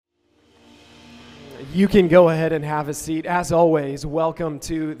You can go ahead and have a seat. As always, welcome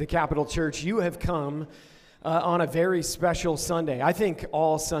to the Capitol Church. You have come on a very special Sunday. I think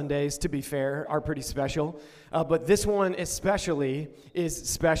all Sundays, to be fair, are pretty special. But this one especially is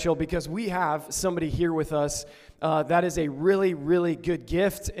special because we have somebody here with us that is a really, really good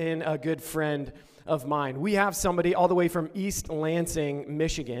gift and a good friend of mine. We have somebody all the way from East Lansing,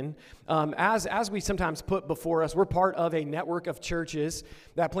 Michigan. As we sometimes put before us, we're part of a network of churches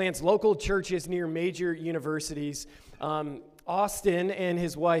that plants local churches near major universities. Austin and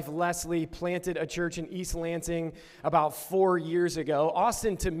his wife Leslie planted a church in East Lansing about 4 years ago.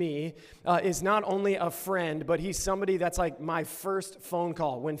 Austin, to me, is not only a friend, but he's somebody that's like my first phone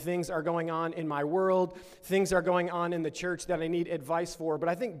call when things are going on in my world, things are going on in the church that I need advice for. But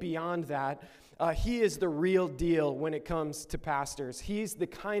I think beyond that, he is the real deal when it comes to pastors. He's the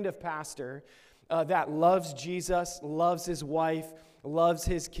kind of pastor that loves Jesus, loves his wife, loves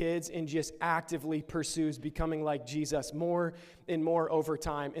his kids, and just actively pursues becoming like Jesus more and more over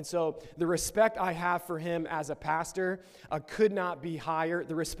time. And so the respect I have for him as a pastor could not be higher.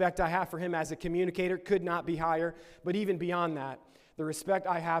 The respect I have for him as a communicator could not be higher. But even beyond that, the respect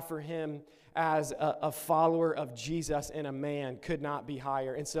I have for him as a follower of Jesus and a man could not be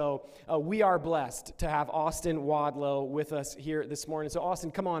higher. And so we are blessed to have Austin Wadlow with us here this morning. So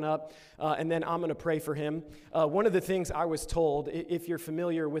Austin, come on up, and then I'm going to pray for him. One of the things I was told, if you're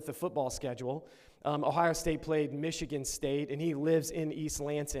familiar with the football schedule, Ohio State played Michigan State, and he lives in East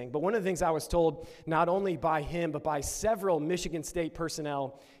Lansing. But one of the things I was told, not only by him, but by several Michigan State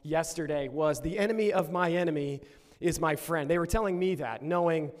personnel yesterday, was the enemy of my enemy is my friend. They were telling me that,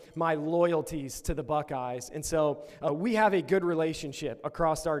 knowing my loyalties to the Buckeyes. And so we have a good relationship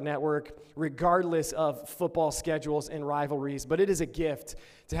across our network, regardless of football schedules and rivalries. But it is a gift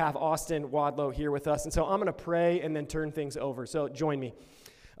to have Austin Wadlow here with us. And so I'm going to pray and then turn things over. So join me.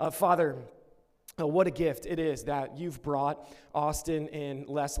 Father, what a gift it is that you've brought Austin and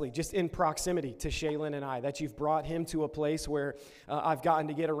Leslie just in proximity to Shaylin and I, that you've brought him to a place where I've gotten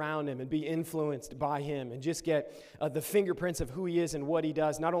to get around him and be influenced by him and just get the fingerprints of who he is and what he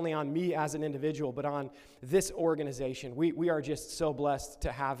does, not only on me as an individual, but on this organization. We are just so blessed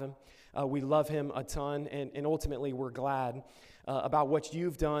to have him. We love him a ton, and ultimately we're glad about what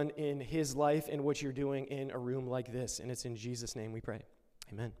you've done in his life and what you're doing in a room like this. And it's in Jesus' name we pray.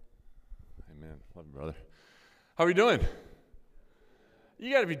 Amen. Amen. Love you, brother. How are you doing?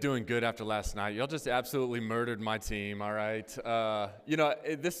 You got to be doing good after last night. Y'all just absolutely murdered my team, all right? I think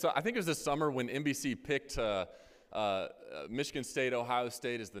it was this summer when NBC picked Michigan State, Ohio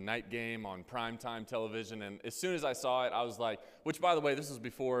State as the night game on primetime television. And as soon as I saw it, I was like, which, by the way, this was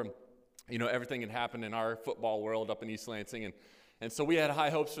before, everything had happened in our football world up in East Lansing. And so we had high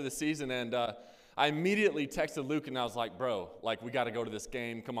hopes for the season. And I immediately texted Luke, and I was like, bro, we got to go to this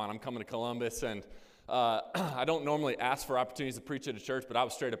game. Come on, I'm coming to Columbus. And I don't normally ask for opportunities to preach at a church, but I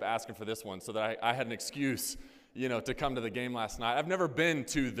was straight up asking for this one so that I had an excuse, to come to the game last night. I've never been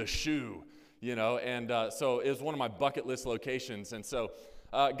to the Shoe, and so it was one of my bucket list locations. And so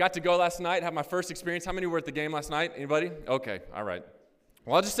got to go last night, have my first experience. How many were at the game last night? Anybody? Okay, all right.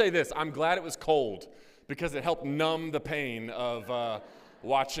 Well, I'll just say this. I'm glad it was cold because it helped numb the pain of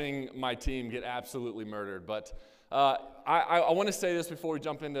watching my team get absolutely murdered. But I want to say this before we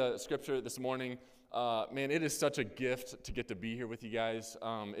jump into Scripture this morning. Man, it is such a gift to get to be here with you guys.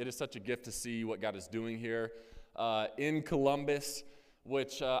 It is such a gift to see what God is doing here in Columbus,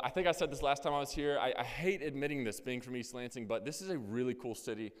 which I think I said this last time I was here. I hate admitting this, being from East Lansing, but this is a really cool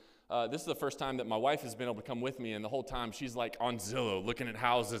city. This is the first time that my wife has been able to come with me, and the whole time she's on Zillow looking at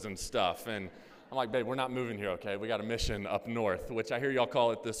houses and stuff. And I'm like, babe, we're not moving here, okay? We got a mission up north, which I hear y'all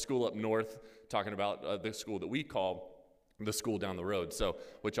call it the school up north, talking about the school that we call the school down the road, so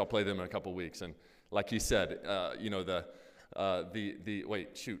which I'll play them in a couple weeks. And like you said,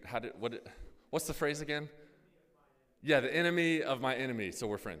 what's the phrase again? Yeah, the enemy of my enemy, so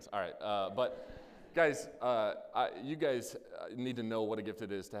we're friends. All right, but guys, you guys need to know what a gift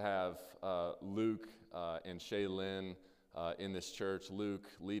it is to have Luke and Shaylin in this church, Luke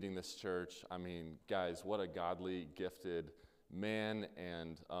leading this church. I mean, guys, what a godly, gifted man.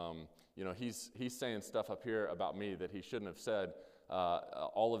 And, he's saying stuff up here about me that he shouldn't have said.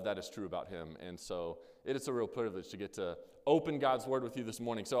 All of that is true about him. And so it is a real privilege to get to open God's Word with you this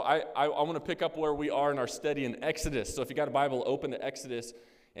morning. So I want to pick up where we are in our study in Exodus. So if you got a Bible, open to Exodus.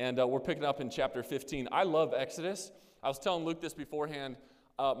 And we're picking up in chapter 15. I love Exodus. I was telling Luke this beforehand.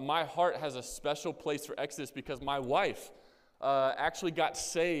 My heart has a special place for Exodus because my wife actually got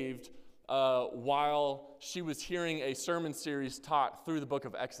saved while she was hearing a sermon series taught through the book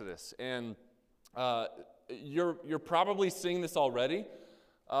of Exodus. And you're probably seeing this already,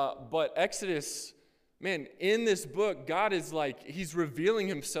 but Exodus man, in this book, God is like, he's revealing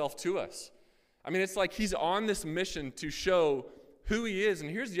himself to us. I mean, it's like he's on this mission to show who he is. And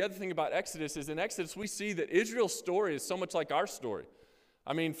here's the other thing about Exodus is in Exodus, we see that Israel's story is so much like our story.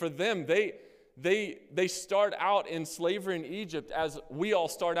 I mean, for them, they start out in slavery in Egypt as we all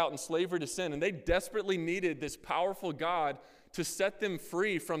start out in slavery to sin. And they desperately needed this powerful God to set them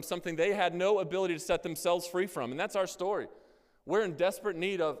free from something they had no ability to set themselves free from. And that's our story. We're in desperate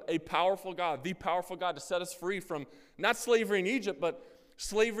need of a powerful God, the powerful God to set us free from not slavery in Egypt, but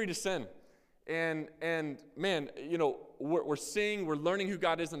slavery to sin. And man, you know, we're learning who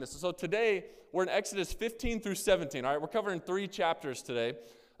God is in this. So today, we're in Exodus 15 through 17. All right, we're covering 3 chapters today.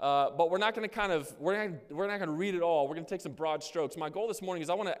 But we're not going to we're not going to read it all. We're going to take some broad strokes. My goal this morning is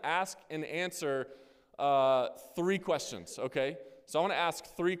I want to ask and answer 3 questions, okay? So I want to ask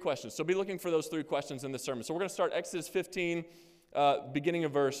 3 questions. So be looking for those 3 questions in the sermon. So we're going to start Exodus 15, beginning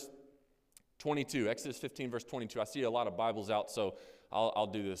of verse 22. Exodus 15, verse 22. I see a lot of Bibles out, so I'll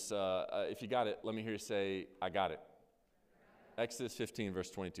do this. If you got it, let me hear you say, I got it. Exodus 15, verse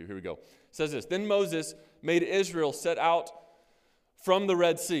 22. Here we go. It says this, Then Moses made Israel set out from the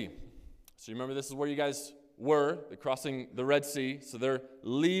Red Sea. So you remember this is where you guys were. They're crossing the Red Sea. So they're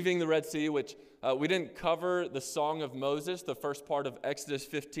leaving the Red Sea, which we didn't cover the Song of Moses, the first part of Exodus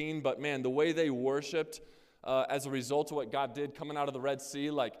 15. But man, the way they worshiped as a result of what God did coming out of the Red Sea,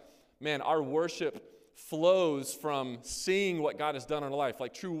 like, man, our worship flows from seeing what God has done in our life.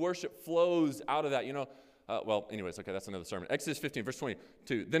 Like true worship flows out of that, you know. Anyways, okay, that's another sermon. Exodus 15, verse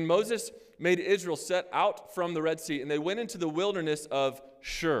 22. Then Moses made Israel set out from the Red Sea, and they went into the wilderness of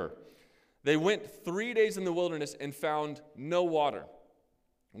Shur. They went 3 days in the wilderness and found no water.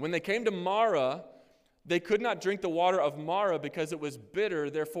 When they came to Marah, they could not drink the water of Marah because it was bitter,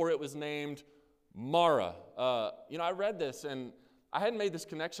 therefore it was named Marah. I read this, and I hadn't made this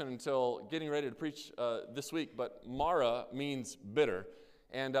connection until getting ready to preach this week, but Marah means bitter.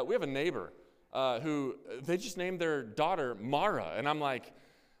 And we have a neighbor who they just named their daughter Mara. And I'm like,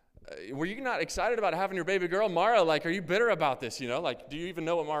 were you not excited about having your baby girl, Mara? Like, are you bitter about this, you know? Like, do you even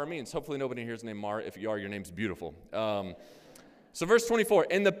know what Mara means? Hopefully nobody here is named Mara. If you are, your name's beautiful. So verse 24,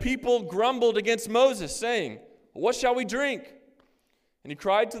 And the people grumbled against Moses, saying, What shall we drink? And he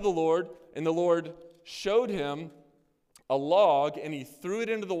cried to the Lord, and the Lord showed him a log, and he threw it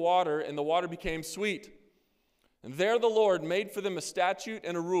into the water, and the water became sweet. And there the Lord made for them a statute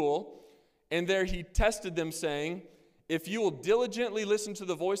and a rule, and there he tested them, saying, If you will diligently listen to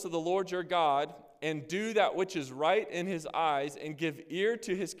the voice of the Lord your God, and do that which is right in his eyes, and give ear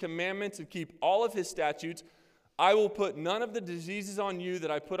to his commandments, and keep all of his statutes, I will put none of the diseases on you that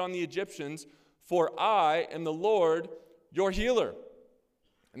I put on the Egyptians, for I am the Lord your healer.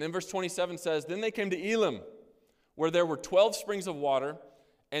 And then verse 27 says, Then they came to Elim, where there were 12 springs of water,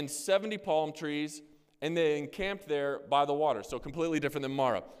 and 70 palm trees, and they encamped there by the water. So completely different than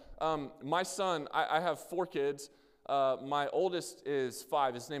Marah. My son, I have 4 kids. My oldest is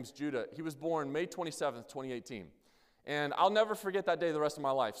 5. His name's Judah. He was born May 27th, 2018. And I'll never forget that day the rest of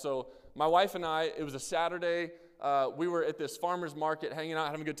my life. So my wife and I, it was a Saturday. We were at this farmer's market hanging out,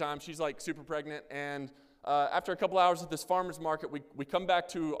 having a good time. She's like super pregnant. And after a couple hours at this farmer's market, we come back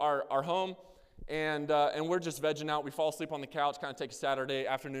to our home. And we're just vegging out. We fall asleep on the couch, kind of take a Saturday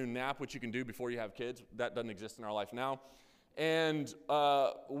afternoon nap, which you can do before you have kids. That doesn't exist in our life now. And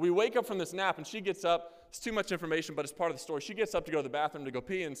we wake up from this nap, and she gets up. It's too much information, but it's part of the story. She gets up to go to the bathroom to go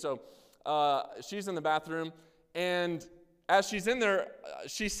pee, and so she's in the bathroom. And as she's in there,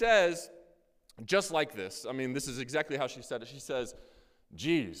 she says, just like this. I mean, this is exactly how she said it. She says,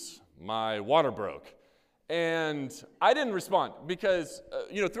 "Geez, my water broke." And I didn't respond because,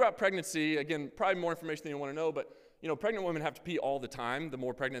 throughout pregnancy, again, probably more information than you want to know, but pregnant women have to pee all the time, the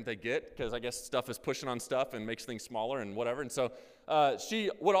more pregnant they get, because I guess stuff is pushing on stuff and makes things smaller and whatever. And so she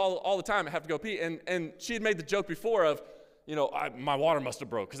would all the time have to go pee. And she had made the joke before of, my water must have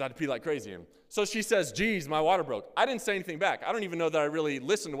broke because I had to pee like crazy. And so she says, "Geez, my water broke." I didn't say anything back. I don't even know that I really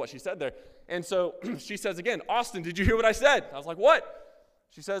listened to what she said there. And so she says again, "Austin, did you hear what I said?" I was like, "What?"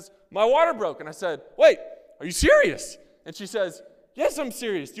 She says, "My water broke." And I said, "Wait, are you serious?" And she says, "Yes, I'm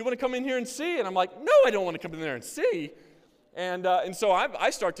serious. Do you want to come in here and see?" And I'm like, "No, I don't want to come in there and see." And so I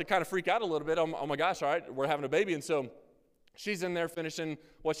start to kind of freak out a little bit. Oh my gosh, all right, we're having a baby. And so she's in there finishing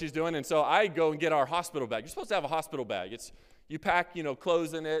what she's doing. And so I go and get our hospital bag. You're supposed to have a hospital bag. You pack,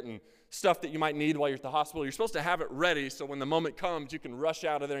 clothes in it and stuff that you might need while you're at the hospital. You're supposed to have it ready so when the moment comes, you can rush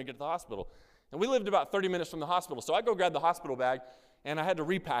out of there and get to the hospital. And we lived about 30 minutes from the hospital. So I go grab the hospital bag. And I had to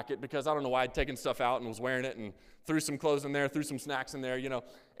repack it because I don't know why I'd taken stuff out and was wearing it and threw some clothes in there, threw some snacks in there,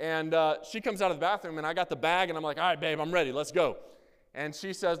 And she comes out of the bathroom, and I got the bag, and I'm like, "All right, babe, I'm ready. Let's go." And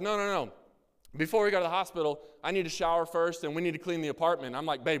she says, No. Before we go to the hospital, I need to shower first, and we need to clean the apartment. I'm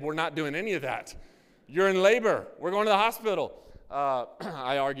like, babe, we're not doing any of that. You're in labor. We're going to the hospital.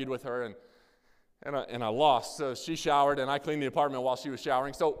 I argued with her, and I lost. So she showered, and I cleaned the apartment while she was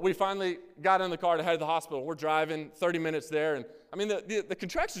showering. So we finally got in the car to head to the hospital. We're driving 30 minutes there, and I mean, the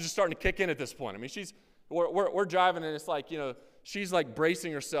contractions are just starting to kick in at this point. I mean, we're driving, and it's like, she's like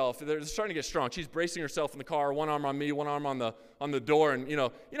bracing herself. They're starting to get strong. She's bracing herself in the car, one arm on me, one arm on the door, and you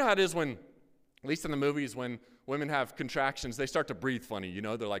know how it is when, at least in the movies, when women have contractions, they start to breathe funny.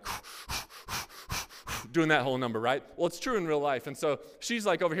 They're like doing that whole number, right? Well, it's true in real life. And so she's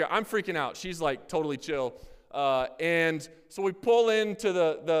like over here. I'm freaking out. She's like totally chill. And so we pull into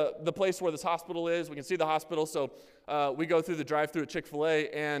the place where this hospital is. We can see the hospital. So we go through the drive-thru at Chick-fil-A.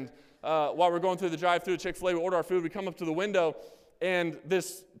 And while we're going through the drive-thru at Chick-fil-A, we order our food. We come up to the window. And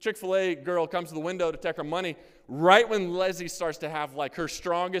this Chick-fil-A girl comes to the window to take her money. Right when Leslie starts to have like her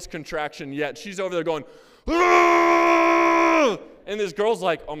strongest contraction yet, she's over there going, "Aah!" And this girl's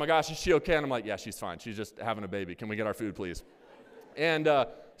like, "Oh my gosh, is she okay?" And I'm like, "Yeah, she's fine. She's just having a baby. Can we get our food, please?" And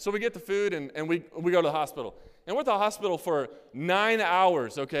so we get the food, and we go to the hospital. And we're at the hospital for 9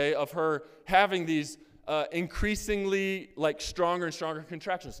 hours, okay, of her having these increasingly like stronger and stronger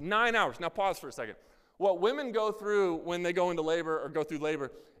contractions. 9 hours. Now pause for a second. What women go through when they go into labor or go through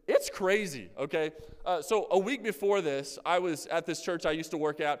labor, it's crazy, okay? So a week before this, I was at this church I used to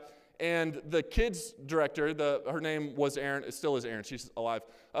work at, and the kids director, her name was Erin. It still is Erin. She's alive.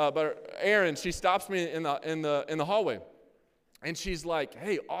 But Erin, she stops me in the hallway, and she's like,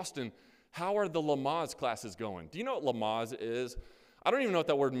 "Hey, Austin, how are the Lamaze classes going?" Do you know what Lamaze is? I don't even know what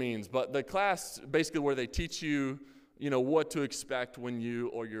that word means, but the class basically where they teach you, what to expect when you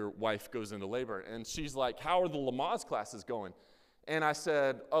or your wife goes into labor. And she's like, "How are the Lamaze classes going?" And I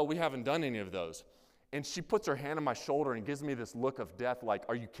said, "Oh, we haven't done any of those." And she puts her hand on my shoulder and gives me this look of death, like,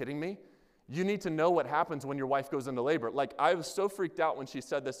 "Are you kidding me? You need to know what happens when your wife goes into labor." Like, I was so freaked out when she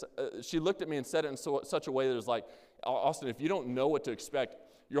said this. She looked at me and said it in such a way that it was like, "Austin, if you don't know what to expect,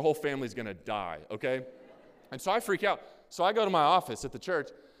 your whole family's going to die, okay?" And so I freak out. So I go to my office at the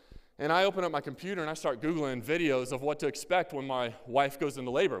church, and I open up my computer, and I start Googling videos of what to expect when my wife goes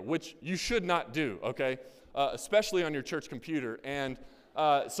into labor, which you should not do, okay, especially on your church computer. And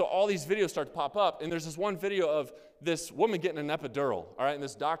so all these videos start to pop up, and there's this one video of this woman getting an epidural, all right, and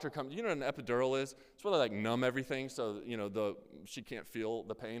this doctor comes. You know what an epidural is? It's really like numb everything, so, she can't feel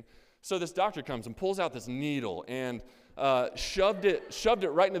the pain. So this doctor comes and pulls out this needle and shoved it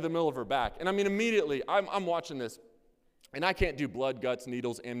right into the middle of her back. And I mean, immediately, I'm watching this, and I can't do blood, guts,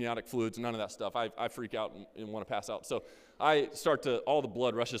 needles, amniotic fluids, none of that stuff. I freak out and want to pass out. So all the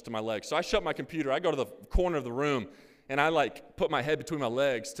blood rushes to my legs. So I shut my computer. I go to the corner of the room, and I like put my head between my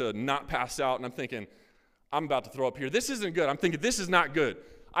legs to not pass out. And I'm thinking, I'm about to throw up here. This isn't good. I'm thinking, this is not good.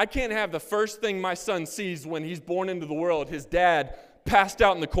 I can't have the first thing my son sees when he's born into the world, his dad passed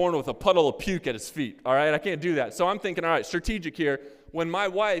out in the corner with a puddle of puke at his feet, all right? I can't do that. So I'm thinking, all right, strategic here. When my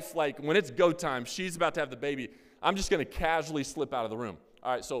wife, when it's go time, she's about to have the baby, I'm just going to casually slip out of the room.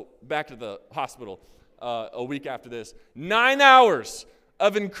 All right, so back to the hospital a week after this. 9 hours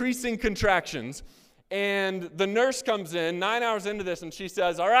of increasing contractions, and the nurse comes in 9 hours into this, and she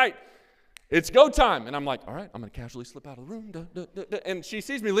says, "All right, it's go time." And I'm like, "All right, I'm going to casually slip out of the room." And she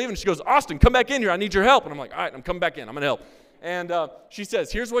sees me leaving, she goes, "Austin, come back in here. I need your help." And I'm like, "All right, I'm coming back in. I'm going to help." And she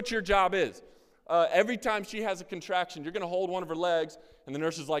says, "Here's what your job is. Every time she has a contraction, you're going to hold one of her legs." And the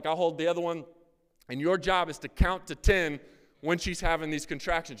nurse is like, "I'll hold the other one. And your job is to count to 10 when she's having these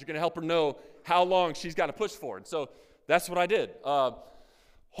contractions. You're going to help her know how long she's got to push for." And so that's what I did.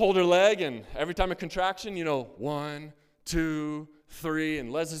 Hold her leg, and every time a contraction, 1, 2, 3,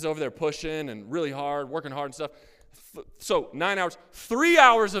 and Leslie's over there pushing and really hard, working hard and stuff. So 9 hours, 3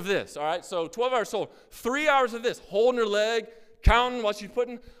 hours of this, all right? So 12 hours total, 3 hours of this, holding her leg, counting what she's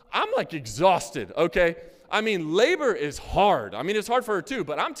putting. I'm like exhausted, okay? I mean, labor is hard. I mean, it's hard for her too,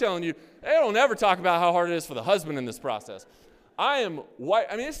 but I'm telling you, they don't ever talk about how hard it is for the husband in this process.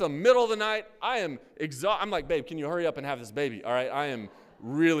 It's the middle of the night. I am exhausted. I'm like, "Babe, can you hurry up and have this baby?" All right, I am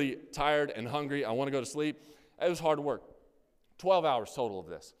really tired and hungry. I want to go to sleep. It was hard work. 12 hours total of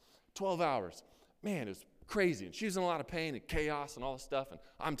this. 12 hours. Man, it was crazy. And she was in a lot of pain and chaos and all this stuff, and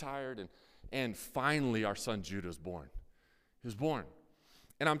I'm tired. And finally, our son Judah was born. He was born.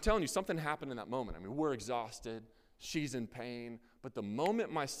 And I'm telling you, something happened in that moment. I mean, we're exhausted. She's in pain. But the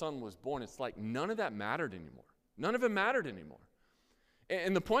moment my son was born, it's like none of that mattered anymore. None of it mattered anymore.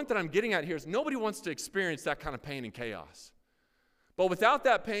 And the point that I'm getting at here is nobody wants to experience that kind of pain and chaos. But without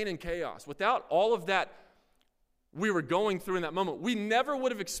that pain and chaos, without all of that we were going through in that moment, we never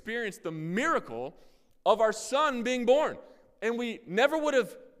would have experienced the miracle of our son being born. And we never would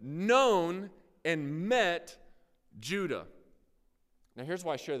have known and met Judah. Now here's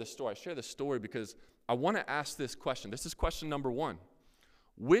why I share this story. I share this story because I want to ask this question. This is question number 1.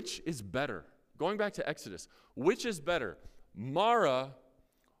 Which is better? Going back to Exodus, which is better, Marah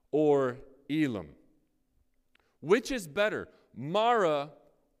or Elim? Which is better, Marah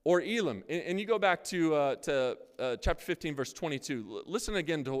or Elim? And you go back to chapter 15, verse 22. Listen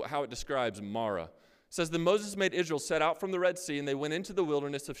again to how it describes Marah. It says, Then Moses made Israel set out from the Red Sea, and they went into the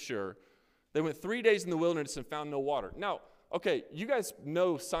wilderness of Shur. They went 3 days in the wilderness and found no water. Now, okay, you guys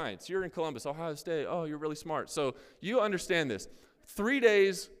know science. You're in Columbus, Ohio State. Oh, you're really smart. So you understand this. 3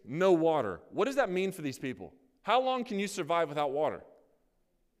 days, no water. What does that mean for these people? How long can you survive without water?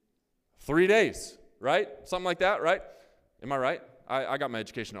 3 days, right? Something like that, right? Am I right? I got my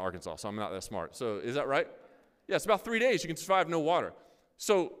education in Arkansas, so I'm not that smart. So is that right? Yeah, it's about 3 days you can survive no water.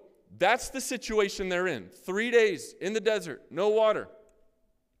 So that's the situation they're in. 3 days in the desert, no water.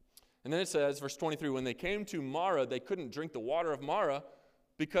 And then it says, verse 23, when they came to Marah, they couldn't drink the water of Marah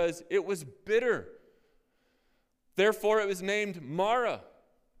because it was bitter. Therefore it was named Marah.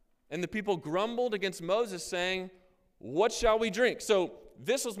 And the people grumbled against Moses, saying, What shall we drink? So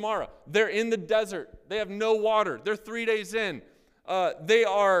this was Marah. They're in the desert. They have no water. They're 3 days in. They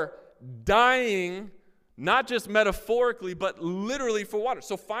are dying, not just metaphorically, but literally for water.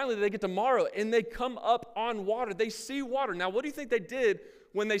 So finally they get to Marah, and they come up on water. They see water. Now, what do you think they did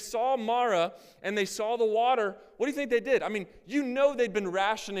when they saw Marah and they saw the water? What do you think they did? I mean, you know they'd been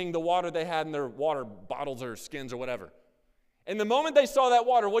rationing the water they had in their water bottles or skins or whatever. And the moment they saw that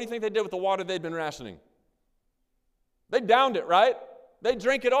water, what do you think they did with the water they'd been rationing? They downed it, right? They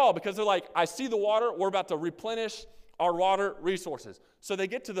drank it all because they're like, I see the water. We're about to replenish our water resources. So they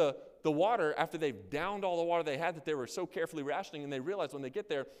get to the water after they've downed all the water they had that they were so carefully rationing, and they realize when they get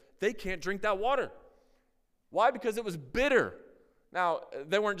there, they can't drink that water. Why? Because it was bitter. Now,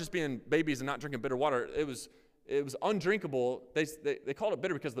 they weren't just being babies and not drinking bitter water. It was undrinkable. They called it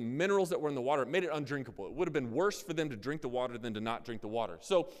bitter because the minerals that were in the water made it undrinkable. It would have been worse for them to drink the water than to not drink the water.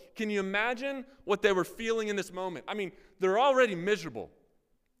 So can you imagine what they were feeling in this moment? I mean, they're already miserable.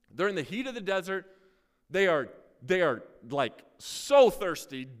 They're in the heat of the desert. They are like so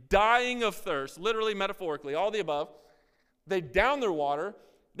thirsty, dying of thirst, literally, metaphorically, all the above. They down their water.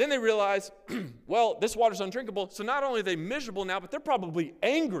 Then they realize, well, this water's undrinkable. So not only are they miserable now, but they're probably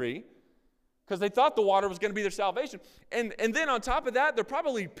angry because they thought the water was going to be their salvation. And then on top of that, they're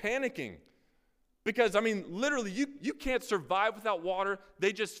probably panicking because, I mean, literally, you can't survive without water.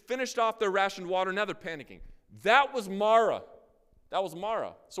 They just finished off their rationed water. Now they're panicking. That was Marah. That was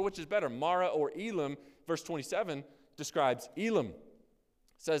Marah. So which is better, Marah or Elim? Verse 27 describes Elim. It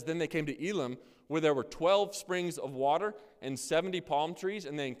says, Then they came to Elim, where there were 12 springs of water and 70 palm trees,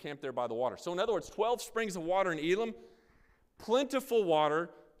 and they encamped there by the water. So in other words, 12 springs of water in Elim, plentiful water,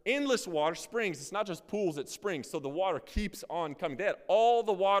 endless water, springs. It's not just pools, it's springs. So the water keeps on coming. They had all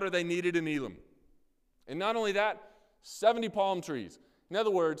the water they needed in Elim. And not only that, 70 palm trees. In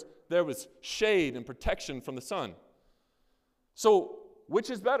other words, there was shade and protection from the sun. So which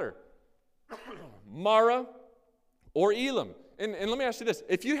is better? Marah or Elim? And let me ask you this.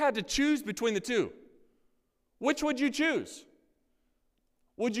 If you had to choose between the two, which would you choose?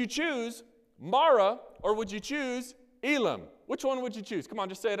 Would you choose Marah or would you choose Elim? Which one would you choose? Come on,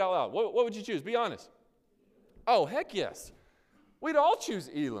 just say it out loud. What would you choose? Be honest. Oh, heck yes. We'd all choose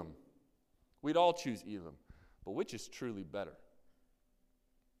Elim. We'd all choose Elim. But which is truly better?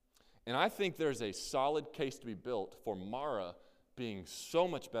 And I think there's a solid case to be built for Marah being so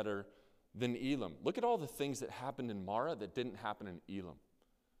much better than Elim. Look at all the things that happened in Marah that didn't happen in Elim.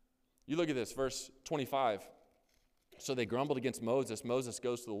 You look at this, verse 25. So they grumbled against Moses. Moses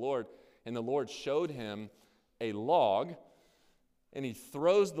goes to the Lord, and the Lord showed him a log, and he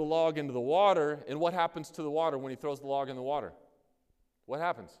throws the log into the water. And what happens to the water when he throws the log in the water? What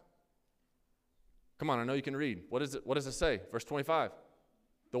happens? Come on, I know you can read. What does it say? Verse 25.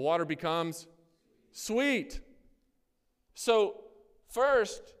 The water becomes sweet. So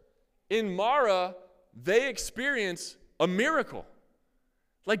first, in Marah, they experience a miracle.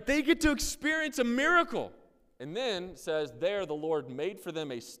 Like they get to experience a miracle. And then it says, there the Lord made for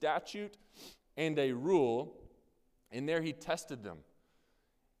them a statute and a rule, and there he tested them,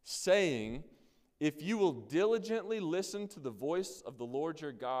 saying, if you will diligently listen to the voice of the Lord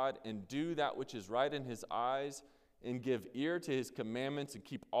your God and do that which is right in his eyes and give ear to his commandments and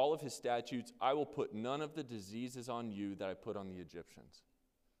keep all of his statutes, I will put none of the diseases on you that I put on the Egyptians.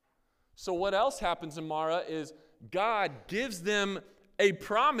 So what else happens in Marah is God gives them a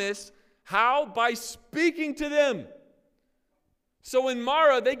promise. How? By speaking to them. So in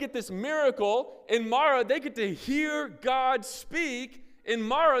Marah, they get this miracle. In Marah, they get to hear God speak. In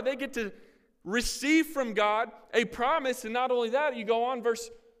Marah, they get to receive from God a promise. And not only that, you go on, verse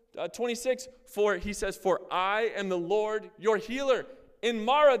 26, he says, for I am the Lord your healer. In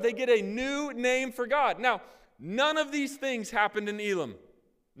Mara, they get a new name for God. Now, none of these things happened in Elim.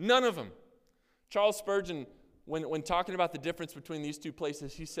 None of them. Charles Spurgeon, when talking about the difference between these two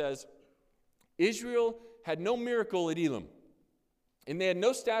places, he says, Israel had no miracle at Elim, and they had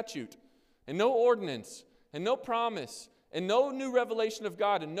no statute, and no ordinance, and no promise, and no new revelation of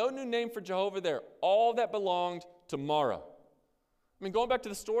God, and no new name for Jehovah there. All that belonged to Mara. I mean, going back to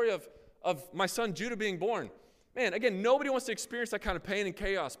the story of my son Judah being born, man, again, nobody wants to experience that kind of pain and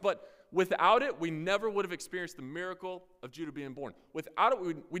chaos, but without it, we never would have experienced the miracle of Judah being born. Without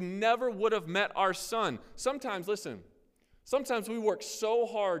it, we never would have met our son. Sometimes we work so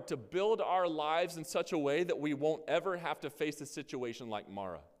hard to build our lives in such a way that we won't ever have to face a situation like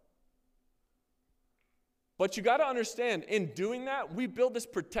Mara. But you got to understand, in doing that, we build this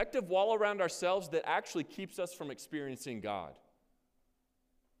protective wall around ourselves that actually keeps us from experiencing God.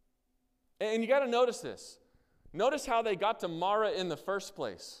 And you got to notice this. Notice how they got to Mara in the first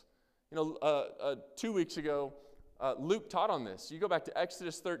place. 2 weeks ago, Luke taught on this. You go back to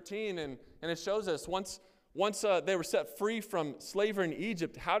Exodus 13, and it shows us once they were set free from slavery in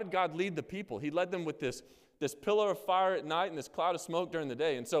Egypt, how did God lead the people? He led them with this pillar of fire at night and this cloud of smoke during the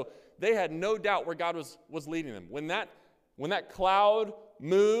day. And so they had no doubt where God was leading them. When that cloud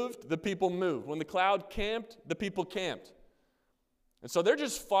moved, the people moved. When the cloud camped, the people camped. And so they're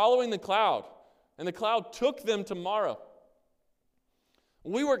just following the cloud. And the cloud took them to Mara.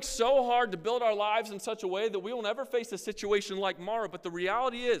 We work so hard to build our lives in such a way that we will never face a situation like Mara. But the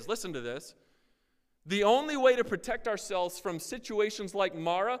reality is, listen to this, the only way to protect ourselves from situations like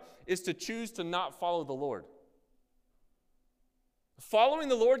Mara is to choose to not follow the Lord. Following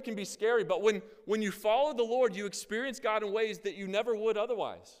the Lord can be scary, but when you follow the Lord, you experience God in ways that you never would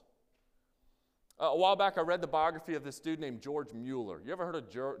otherwise. A while back, I read the biography of this dude named George Mueller. You ever heard of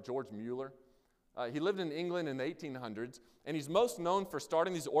George Mueller? He lived in England in the 1800s, and he's most known for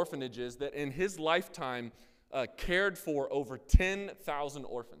starting these orphanages that in his lifetime cared for over 10,000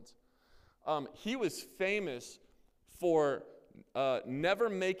 orphans. He was famous for never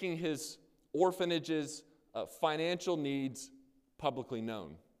making his orphanage's financial needs publicly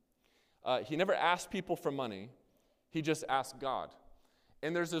known. He never asked people for money. He just asked God.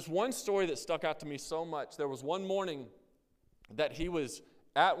 And there's this one story that stuck out to me so much. There was one morning that he was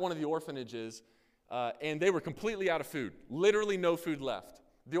at one of the orphanages, and they were completely out of food. Literally no food left.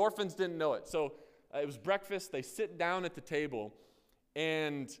 The orphans didn't know it. So it was breakfast. They sit down at the table,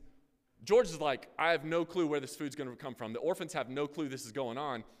 and George is like, I have no clue where this food's going to come from. The orphans have no clue this is going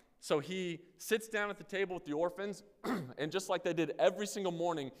on. So he sits down at the table with the orphans, and just like they did every single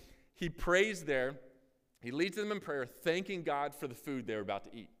morning, he prays there. He leads them in prayer, thanking God for the food they were about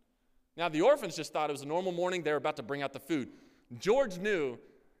to eat. Now, the orphans just thought it was a normal morning. They were about to bring out the food. George knew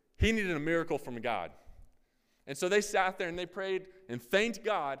he needed a miracle from God. And so they sat there and they prayed and thanked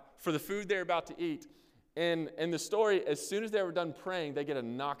God for the food they were about to eat. And the story, as soon as they were done praying, they get a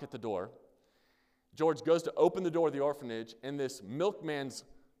knock at the door. George goes to open the door of the orphanage, and this milkman's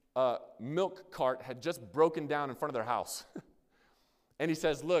milk cart had just broken down in front of their house. And he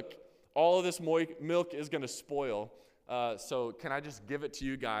says, look, all of this milk is going to spoil, so can I just give it to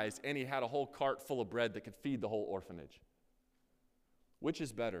you guys? And he had a whole cart full of bread that could feed the whole orphanage. Which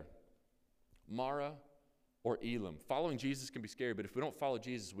is better, Mara or Elim? Following Jesus can be scary, but if we don't follow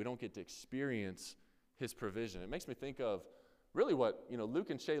Jesus, we don't get to experience his provision. It makes me think of really what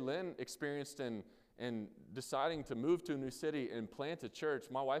Luke and Shaylin experienced in deciding to move to a new city and plant a church.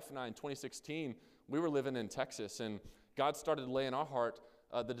 My wife and I, in 2016, we were living in Texas, and God started to lay in our heart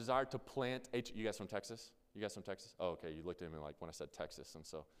the desire to plant you guys from Texas? You guys from Texas? Oh, okay. You looked at me like when I said Texas, and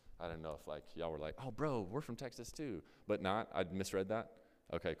so I didn't know if y'all were like, oh, bro, we're from Texas too. But not. I misread that.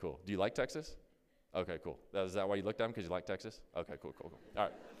 Okay, cool. Do you like Texas? Okay, cool. Is that why you looked at him? Because you like Texas? Okay, cool. All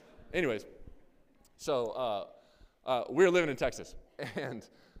right. Anyways, so we were living in Texas, and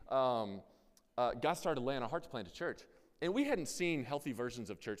God started laying our heart to plant a church. And we hadn't seen healthy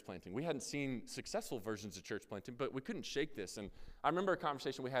versions of church planting. We hadn't seen successful versions of church planting, but we couldn't shake this. And I remember a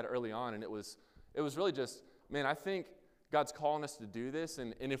conversation we had early on, and it was really just, man, I think God's calling us to do this,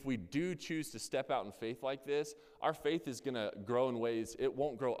 and if we do choose to step out in faith like this, our faith is going to grow in ways it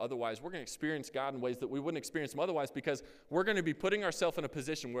won't grow otherwise. We're going to experience God in ways that we wouldn't experience him otherwise, because we're going to be putting ourselves in a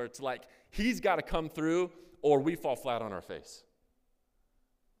position where it's like he's got to come through or we fall flat on our face.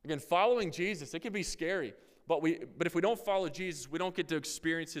 Again, following Jesus, it can be scary, but if we don't follow Jesus, we don't get to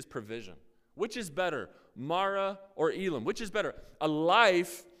experience his provision. Which is better, Mara or Elim? Which is better? A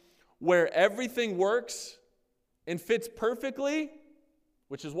life where everything works and fits perfectly,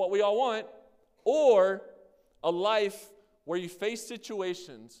 which is what we all want, or a life where you face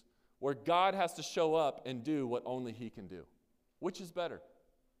situations where God has to show up and do what only He can do? Which is better?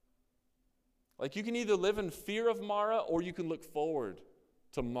 Like, you can either live in fear of Mara or you can look forward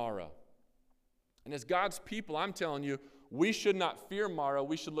to Mara. And as God's people, I'm telling you, we should not fear Mara,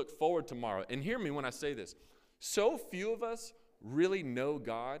 we should look forward to Mara. And hear me when I say this. So few of us really know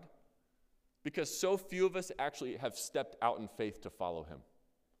God because so few of us actually have stepped out in faith to follow Him.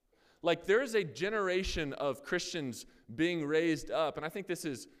 Like, there's a generation of Christians being raised up, and I think this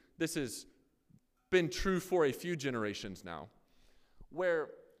has been true for a few generations now, where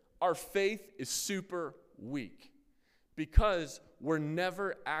our faith is super weak because we're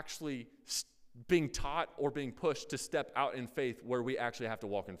never actually being taught or being pushed to step out in faith where we actually have to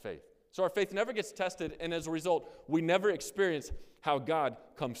walk in faith. So our faith never gets tested, and as a result, we never experience how God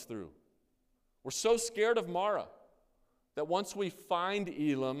comes through. We're so scared of Mara that once we find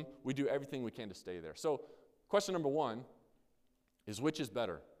Elam, we do everything we can to stay there. So question number one is, which is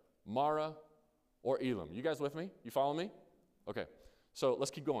better, Mara or Elam? You guys with me? You follow me? Okay. So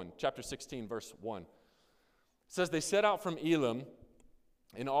let's keep going. Chapter 16, verse 1. It says, they set out from Elam,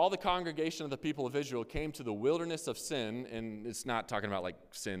 and all the congregation of the people of Israel came to the wilderness of Sin, and it's not talking about like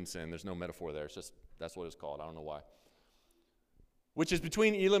sin. There's no metaphor there. It's just, that's what it's called. I don't know why. Which is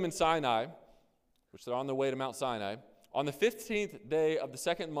between Elam and Sinai, which they're on their way to Mount Sinai, on the 15th day of the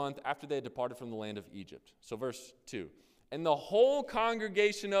second month after they had departed from the land of Egypt. So verse 2. And the whole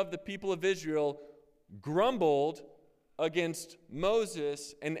congregation of the people of Israel grumbled against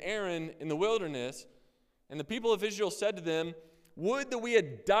Moses and Aaron in the wilderness. And the people of Israel said to them, would that we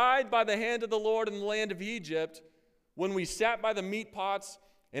had died by the hand of the Lord in the land of Egypt, when we sat by the meat pots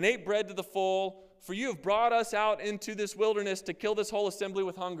and ate bread to the full, for you have brought us out into this wilderness to kill this whole assembly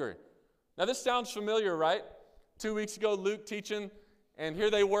with hunger. Now this sounds familiar, right? 2 weeks ago, Luke teaching, and here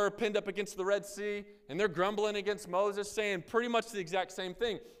they were pinned up against the Red Sea, and they're grumbling against Moses, saying pretty much the exact same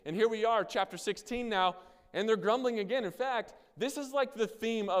thing. And here we are, chapter 16 now, and they're grumbling again. In fact, this is like the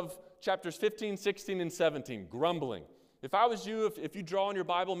theme of chapters 15, 16, and 17, grumbling. If I was you, if you draw in your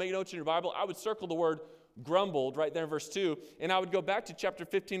Bible, make notes in your Bible, I would circle the word grumbled right there in verse 2, and I would go back to chapter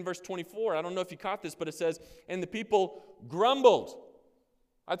 15, verse 24. I don't know if you caught this, but it says, and the people grumbled.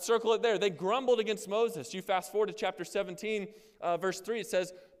 I'd circle it there. They grumbled against Moses. You fast forward to chapter 17, verse 3, it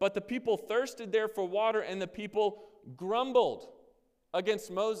says, but the people thirsted there for water, and the people grumbled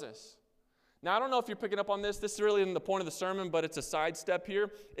against Moses. Now, I don't know if you're picking up on this. This is really in the point of the sermon, but it's a sidestep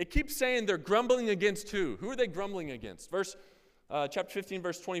here. It keeps saying they're grumbling against who? Who are they grumbling against? Chapter 15,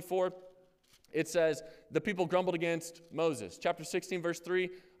 verse 24, it says, the people grumbled against Moses. Chapter 16, verse 3,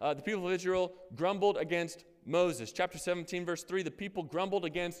 the people of Israel grumbled against Moses. Chapter 17, verse 3, the people grumbled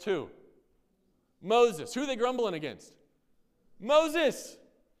against who? Moses. Who are they grumbling against? Moses.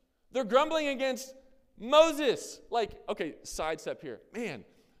 They're grumbling against Moses. Like, okay, sidestep here. Man,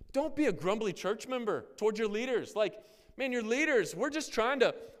 don't be a grumbly church member towards your leaders. Like, man, your leaders, we're just trying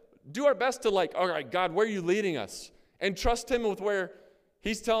to do our best to like, all right, God, where are you leading us? And trust Him with where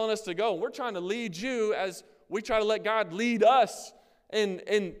He's telling us to go. We're trying to lead you as we try to let God lead us. And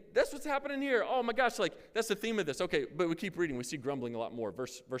that's what's happening here. Oh my gosh, like that's the theme of this. Okay, but we keep reading. We see grumbling a lot more.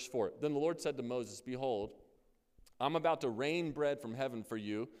 Verse 4. Then the Lord said to Moses, behold, I'm about to rain bread from heaven for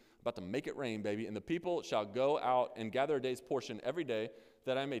you, about to make it rain, baby, and the people shall go out and gather a day's portion every day,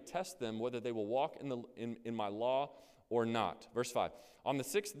 that I may test them whether they will walk in my law or not. Verse 5. On the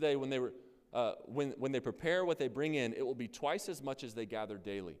sixth day, when they prepare what they bring in, it will be twice as much as they gather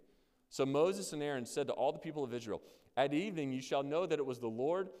daily. So Moses and Aaron said to all the people of Israel, at evening you shall know that it was the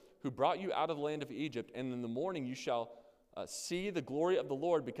Lord who brought you out of the land of Egypt, and in the morning you shall see the glory of the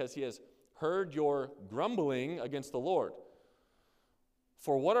Lord, because He has heard your grumbling against the Lord.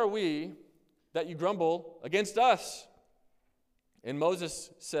 For what are we that you grumble against us? And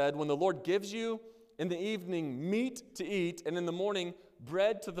Moses said, when the Lord gives you in the evening meat to eat, and in the morning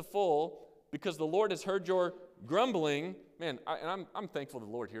bread to the full, because the Lord has heard your grumbling. Man, I'm thankful the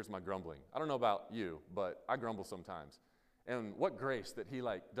Lord hears my grumbling. I don't know about you, but I grumble sometimes. And what grace that He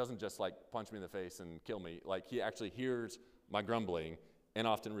doesn't just punch me in the face and kill me. Like He actually hears my grumbling and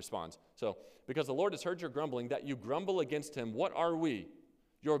often responds. So, because the Lord has heard your grumbling, that you grumble against Him, what are we?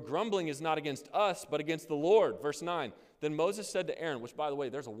 Your grumbling is not against us, but against the Lord. Verse 9. Then Moses said to Aaron, which by the way,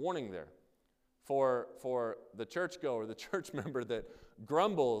 there's a warning there for the churchgoer, the church member that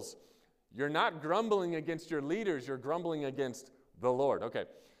grumbles. You're not grumbling against your leaders, you're grumbling against the Lord. Okay,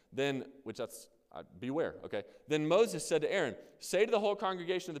 then, beware, okay. Then Moses said to Aaron, say to the whole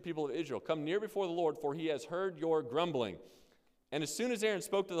congregation of the people of Israel, come near before the Lord, for He has heard your grumbling. And as soon as Aaron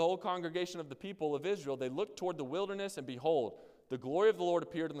spoke to the whole congregation of the people of Israel, they looked toward the wilderness, and behold, the glory of the Lord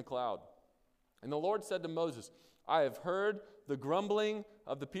appeared in the cloud. And the Lord said to Moses, I have heard the grumbling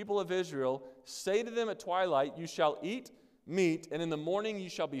of the people of Israel. Say to them at twilight, you shall eat meat, and in the morning you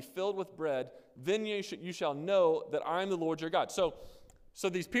shall be filled with bread. Then you shall know that I am the Lord your God. So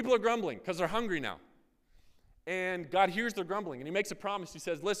these people are grumbling because they're hungry now. And God hears their grumbling, and he makes a promise. He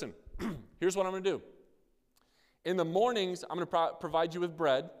says, listen, here's what I'm going to do. In the mornings, I'm going to provide you with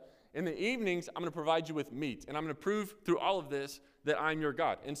bread. In the evenings, I'm going to provide you with meat. And I'm going to prove through all of this that I'm your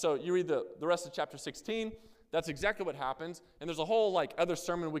God. And so you read the rest of chapter 16. That's exactly what happens. And there's a whole other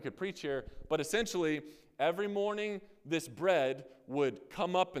sermon we could preach here. But essentially, every morning, this bread would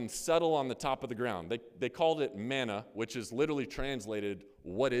come up and settle on the top of the ground. They called it manna, which is literally translated,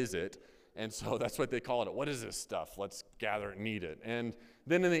 what is it? And so that's what they called it. What is this stuff? Let's gather and eat it. And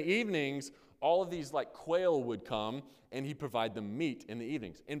then in the evenings, all of these quail would come, and he'd provide them meat in the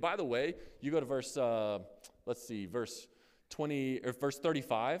evenings. And by the way, you go to verse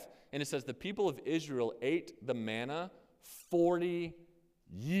 35, and it says, the people of Israel ate the manna 40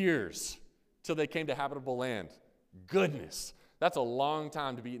 years till they came to habitable land. Goodness, that's a long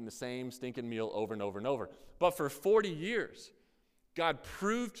time to be eating the same stinking meal over and over and over. But for 40 years, God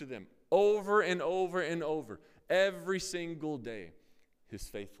proved to them over and over and over, every single day, his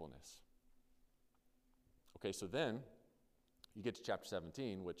faithfulness. Okay, so then you get to chapter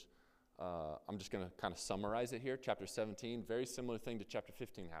 17, which I'm just going to kind of summarize it here. Chapter 17, very similar thing to chapter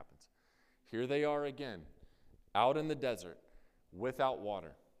 15 happens. Here they are again, out in the desert, without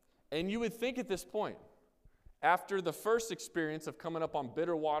water. And you would think at this point, after the first experience of coming up on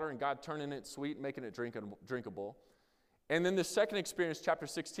bitter water and God turning it sweet, making it drinkable, and then the second experience, chapter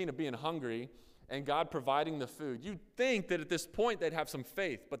 16, of being hungry and God providing the food, you'd think that at this point they'd have some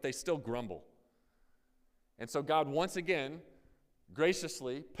faith, but they still grumble. And so God once again,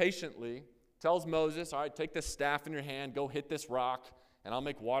 graciously, patiently, tells Moses, all right, take this staff in your hand, go hit this rock, and I'll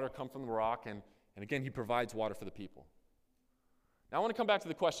make water come from the rock. And again, he provides water for the people. Now I want to come back to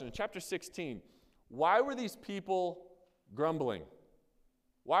the question. In chapter 16, why were these people grumbling?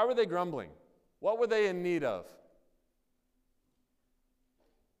 Why were they grumbling? What were they in need of?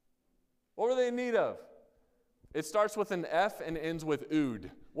 What were they in need of? It starts with an F and ends with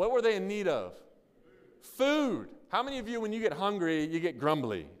ood. What were they in need of? Food. How many of you, when you get hungry, you get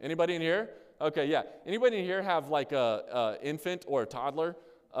grumbly? Anybody in here? Okay, yeah. Anybody in here have a infant or a toddler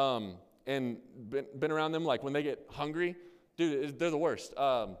and been around them when they get hungry? Dude, they're the worst.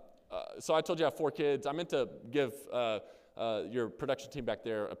 So I told you I have 4 kids. I meant to give your production team back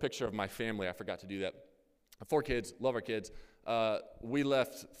there a picture of my family. I forgot to do that. 4 kids, love our kids. We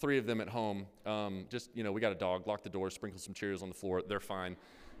left 3 of them at home. We got a dog, locked the door, sprinkled some Cheerios on the floor. They're fine.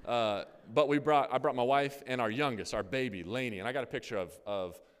 But I brought my wife and our youngest, our baby, Lainey, and I got a picture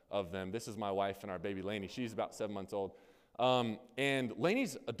of them. This is my wife and our baby, Lainey. She's about 7 months old. And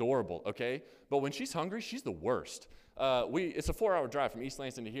Lainey's adorable, okay? But when she's hungry, she's the worst. It's a 4-hour drive from East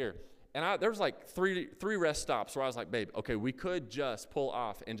Lansing to here. And there was three rest stops where I was like, babe, okay, we could just pull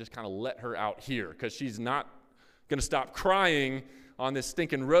off and just kind of let her out here because she's not going to stop crying on this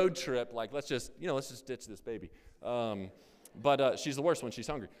stinking road trip. Let's just ditch this baby. But she's the worst when she's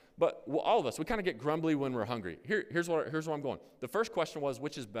hungry. But all of us, we kind of get grumbly when we're hungry. Here's where I'm going. The first question was,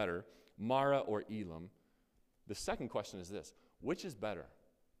 which is better, Mara or Elam? The second question is this: which is better,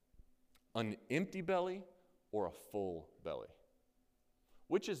 an empty belly or a full belly?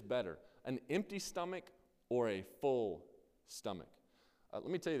 Which is better, an empty stomach or a full stomach? Let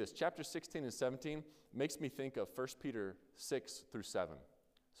me tell you this. Chapter 16 and 17 makes me think of 1 Peter 6 through 7.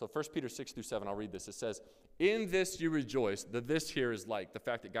 So 1 Peter 6 through 7, I'll read this. It says, in this you rejoice. The this here is the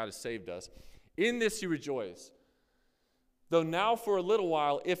fact that God has saved us. In this you rejoice. Though now for a little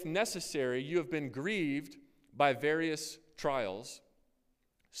while, if necessary, you have been grieved by various trials,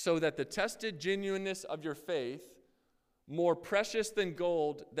 so that the tested genuineness of your faith, more precious than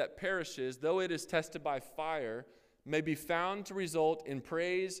gold that perishes, though it is tested by fire, may be found to result in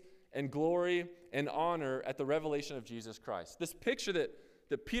praise and glory and honor at the revelation of Jesus Christ. This picture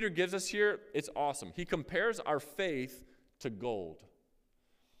that Peter gives us here, it's awesome. He compares our faith to gold.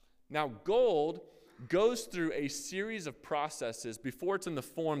 Now, gold goes through a series of processes before it's in the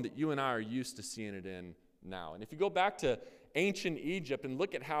form that you and I are used to seeing it in now. And if you go back to ancient Egypt and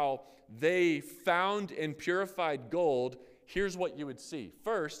look at how they found and purified gold, here's what you would see.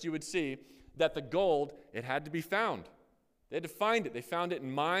 First, you would see that the gold, it had to be found. They had to find it. They found it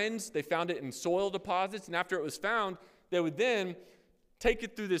in mines. They found it in soil deposits. And after it was found, they would then take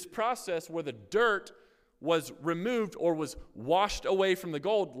it through this process where the dirt was removed or was washed away from the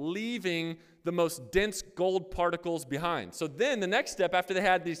gold, leaving the most dense gold particles behind. So then the next step, after they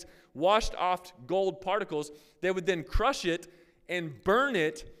had these washed off gold particles, they would then crush it and burn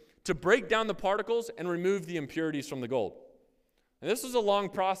it to break down the particles and remove the impurities from the gold. And this was a long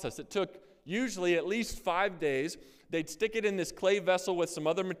process. It took usually at least 5 days. They'd stick it in this clay vessel with some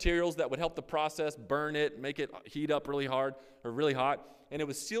other materials that would help the process, burn it, make it heat up really hard or really hot. And it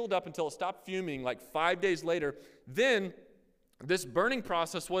was sealed up until it stopped fuming like 5 days later. Then this burning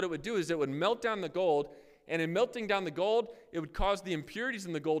process, what it would do is it would melt down the gold. And in melting down the gold, it would cause the impurities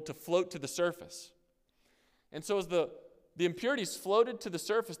in the gold to float to the surface. And so as the impurities floated to the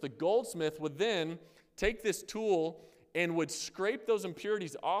surface, the goldsmith would then take this tool and would scrape those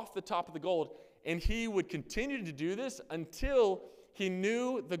impurities off the top of the gold. And he would continue to do this until he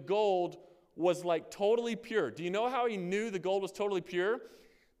knew the gold was like totally pure. Do you know how he knew the gold was totally pure?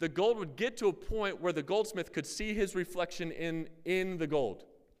 The gold would get to a point where the goldsmith could see his reflection in the gold.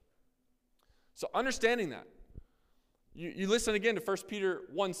 So understanding that, you listen again to 1 Peter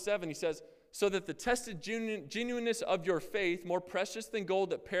 1:7. He says, so that the tested genuineness of your faith, more precious than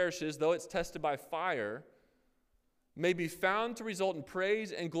gold that perishes, though it's tested by fire, may be found to result in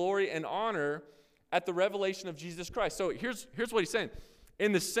praise and glory and honor at the revelation of Jesus Christ. So here's what he's saying.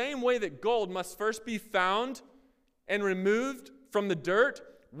 In the same way that gold must first be found and removed from the dirt,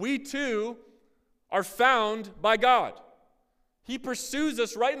 we too are found by God. He pursues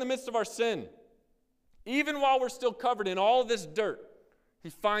us right in the midst of our sin. Even while we're still covered in all this dirt, he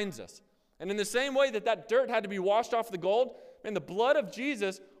finds us. And in the same way that dirt had to be washed off the gold, and the blood of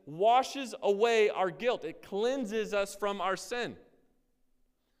Jesus washes away our guilt. It cleanses us from our sin.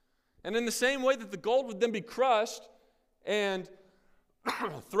 And in the same way that the gold would then be crushed and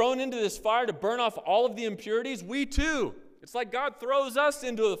thrown into this fire to burn off all of the impurities, we too, it's like God throws us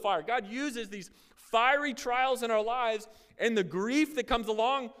into the fire. God uses these fiery trials in our lives and the grief that comes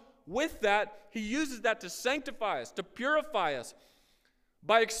along with that, he uses that to sanctify us, to purify us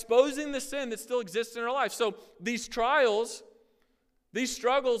by exposing the sin that still exists in our life. So these trials, these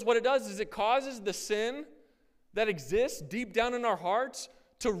struggles, what it does is it causes the sin that exists deep down in our hearts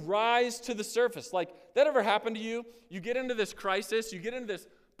to rise to the surface. Like, that ever happened to you? You get into this crisis, you get into this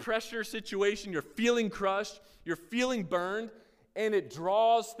pressure situation, you're feeling crushed, you're feeling burned, and it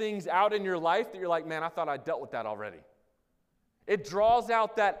draws things out in your life that you're like, man, I thought I dealt with that already. It draws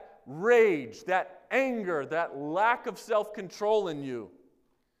out that rage, that anger, that lack of self-control in you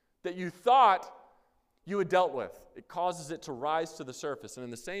that you thought you had dealt with. It causes it to rise to the surface. And in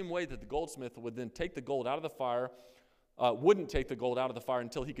the same way that the goldsmith would then take the gold out of the fire, wouldn't take the gold out of the fire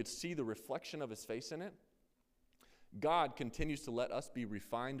until he could see the reflection of his face in it, God continues to let us be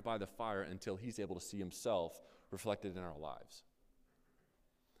refined by the fire until he's able to see himself reflected in our lives.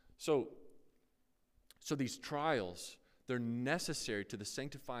 So these trials, they're necessary to the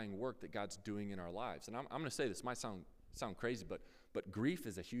sanctifying work that God's doing in our lives. And I'm going to say this might sound crazy, but grief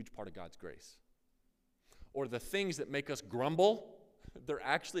is a huge part of God's grace. Or the things that make us grumble, they're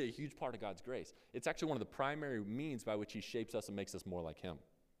actually a huge part of God's grace. It's actually one of the primary means by which he shapes us and makes us more like him.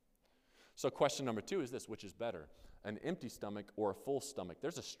 So question number 2 is this: which is better, an empty stomach or a full stomach?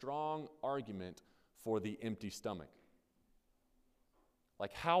 There's a strong argument for the empty stomach.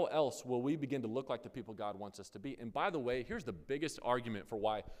 Like, how else will we begin to look like the people God wants us to be? And by the way, here's the biggest argument for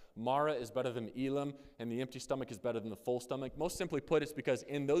why Mara is better than Elam and the empty stomach is better than the full stomach. Most simply put, it's because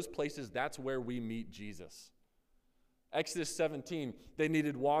in those places, that's where we meet Jesus. Exodus 17, they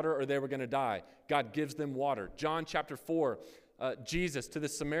needed water or they were going to die. God gives them water. John chapter 4, Jesus to the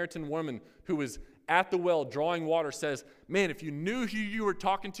Samaritan woman who was at the well drawing water says, man, if you knew who you were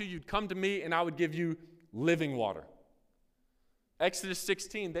talking to, you'd come to me and I would give you living water. Exodus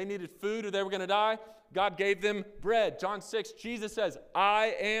 16, they needed food or they were going to die. God gave them bread. John 6, Jesus says,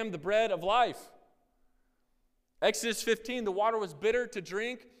 I am the bread of life. Exodus 15, the water was bitter to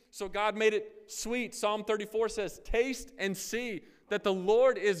drink, so God made it sweet. Psalm 34 says, taste and see that the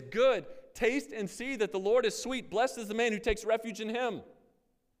Lord is good. Taste and see that the Lord is sweet. Blessed is the man who takes refuge in him.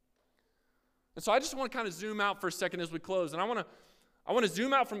 And so I just want to kind of zoom out for a second as we close. And I want to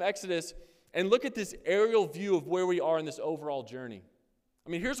zoom out from Exodus and look at this aerial view of where we are in this overall journey. I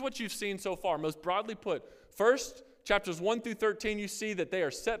mean, here's what you've seen so far, most broadly put. First, chapters 1 through 13, you see that they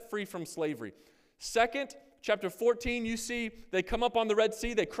are set free from slavery. Second, chapter 14, you see they come up on the Red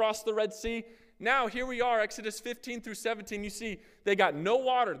Sea, they cross the Red Sea. Now, here we are, Exodus 15 through 17, you see they got no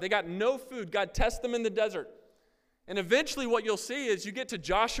water, they got no food. God tests them in the desert. And eventually what you'll see is you get to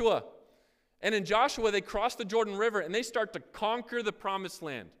Joshua. And in Joshua, they cross the Jordan River and they start to conquer the promised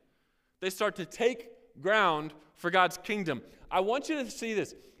land. They start to take ground for God's kingdom. I want you to see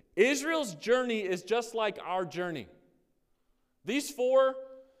this. Israel's journey is just like our journey. These 4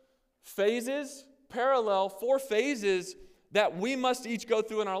 phases parallel 4 phases that we must each go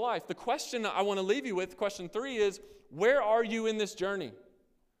through in our life. The question I want to leave you with, question 3, is where are you in this journey?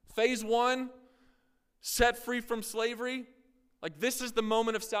 Phase 1, set free from slavery. Like, this is the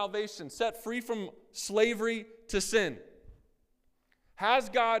moment of salvation, set free from slavery to sin. Has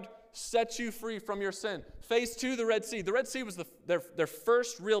God set you free from your sin? Phase 2, the Red Sea. The Red Sea was their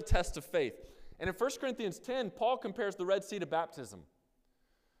first real test of faith. And in 1 Corinthians 10, Paul compares the Red Sea to baptism.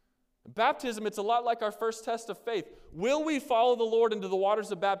 Baptism, it's a lot like our first test of faith. Will we follow the Lord into the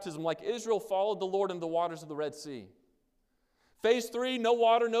waters of baptism like Israel followed the Lord into the waters of the Red Sea? Phase 3, no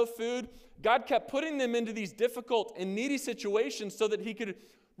water, no food. God kept putting them into these difficult and needy situations so that he could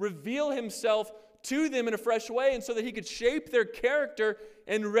reveal himself to them in a fresh way and so that he could shape their character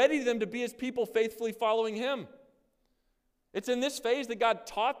and ready them to be his people faithfully following him. It's in this phase that God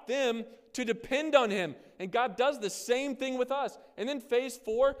taught them to depend on him. And God does the same thing with us. And then phase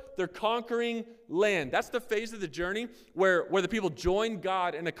 4, they're conquering land. That's the phase of the journey where the people join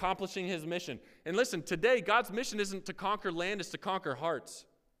God in accomplishing his mission. And listen, today, God's mission isn't to conquer land, it's to conquer hearts.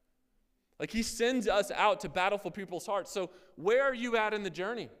 Like, he sends us out to battle for people's hearts. So where are you at in the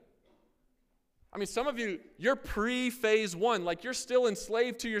journey? I mean, some of you, you're pre-phase 1. Like, you're still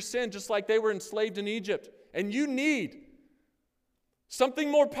enslaved to your sin just like they were enslaved in Egypt. And you need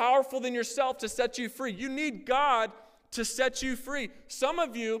something more powerful than yourself to set you free. You need God to set you free. Some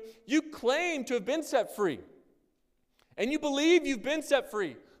of you, you claim to have been set free. And you believe you've been set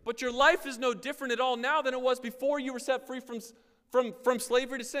free. But your life is no different at all now than it was before you were set free from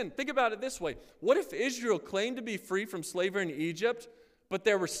slavery to sin. Think about it this way. What if Israel claimed to be free from slavery in Egypt, but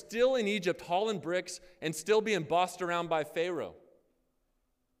they were still in Egypt hauling bricks and still being bossed around by Pharaoh?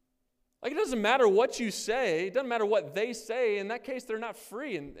 Like, it doesn't matter what you say. It doesn't matter what they say. In that case, they're not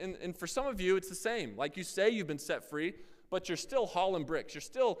free. And for some of you, it's the same. Like, you say you've been set free, but you're still hauling bricks. You're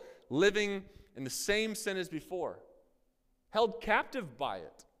still living in the same sin as before, held captive by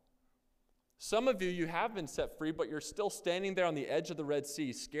it. Some of you, you have been set free, but you're still standing there on the edge of the Red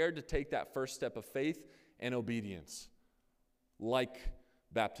Sea, scared to take that first step of faith and obedience, like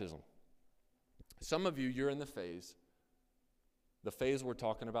baptism. Some of you, you're in the phase we're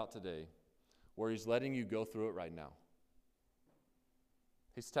talking about today, where he's letting you go through it right now.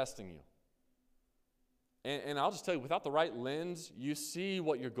 He's testing you. And I'll just tell you, without the right lens, you see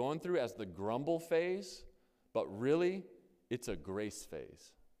what you're going through as the grumble phase, but really, it's a grace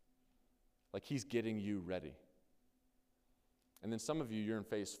phase. Like, he's getting you ready. And then some of you, you're in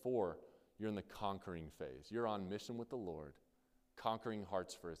phase 4. You're in the conquering phase. You're on mission with the Lord, conquering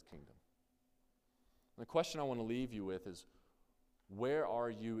hearts for his kingdom. And the question I want to leave you with is, where are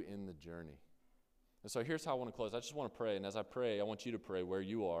you in the journey? And so here's how I want to close. I just want to pray. And as I pray, I want you to pray where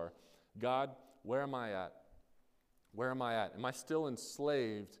you are. God, where am I at? Where am I at? Am I still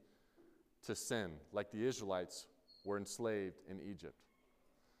enslaved to sin like the Israelites were enslaved in Egypt?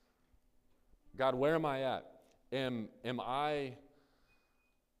 God, where am I at? Am I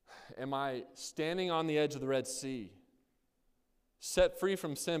standing on the edge of the Red Sea, set free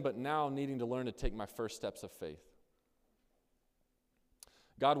from sin, but now needing to learn to take my first steps of faith?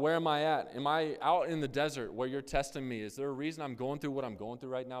 God, where am I at? Am I out in the desert where you're testing me? Is there a reason I'm going through what I'm going through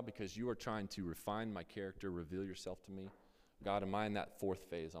right now? Because you are trying to refine my character, reveal yourself to me? God, am I in that 4th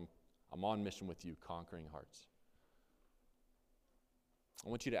phase? I'm on mission with you, conquering hearts. I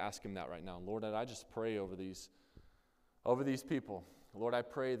want you to ask him that right now. Lord, I just pray over these people. Lord, I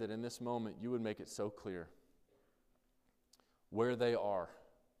pray that in this moment you would make it so clear where they are,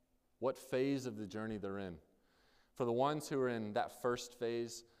 what phase of the journey they're in. For the ones who are in that first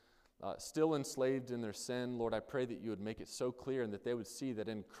phase, still enslaved in their sin, Lord, I pray that you would make it so clear and that they would see that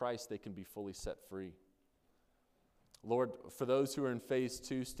in Christ they can be fully set free. Lord, for those who are in phase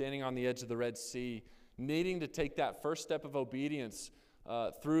 2, standing on the edge of the Red Sea, needing to take that first step of obedience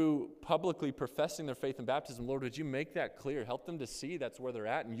through publicly professing their faith in baptism, Lord, would you make that clear? Help them to see that's where they're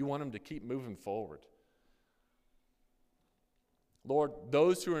at and you want them to keep moving forward. Lord,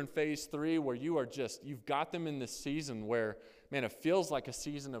 those who are in phase 3 where you've got them in this season where, man, it feels like a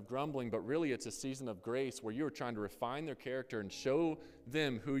season of grumbling, but really it's a season of grace where you are trying to refine their character and show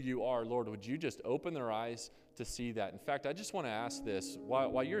them who you are. Lord, would you just open their eyes to see that? In fact, I just want to ask this.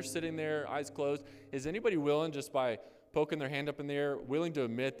 While you're sitting there, eyes closed, is anybody willing, just by poking their hand up in the air, willing to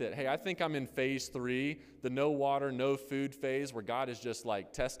admit that, hey, I think I'm in phase 3, the no water, no food phase, where God is just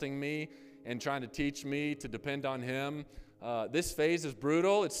like testing me and trying to teach me to depend on him? This phase is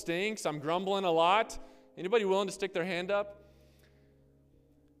brutal. It stinks. I'm grumbling a lot. Anybody willing to stick their hand up?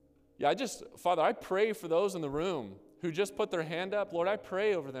 Yeah, Father, I pray for those in the room who just put their hand up. Lord, I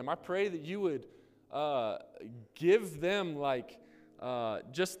pray over them. I pray that you would give them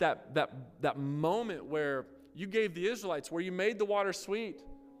just that moment where you gave the Israelites, where you made the water sweet.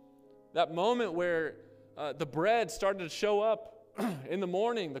 That moment where the bread started to show up in the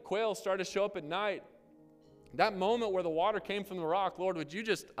morning, the quail started to show up at night. That moment where the water came from the rock, Lord, would you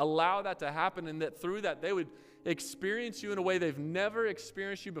just allow that to happen, and that through that they would experience you in a way they've never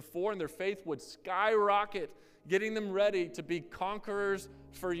experienced you before, and their faith would skyrocket, getting them ready to be conquerors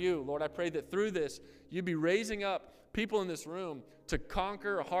for you. Lord, I pray that through this, you'd be raising up people in this room to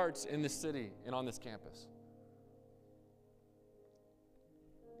conquer hearts in this city and on this campus.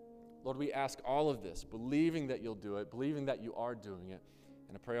 Lord, we ask all of this, believing that you'll do it, believing that you are doing it,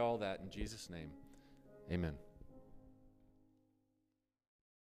 and I pray all that in Jesus' name. Amen.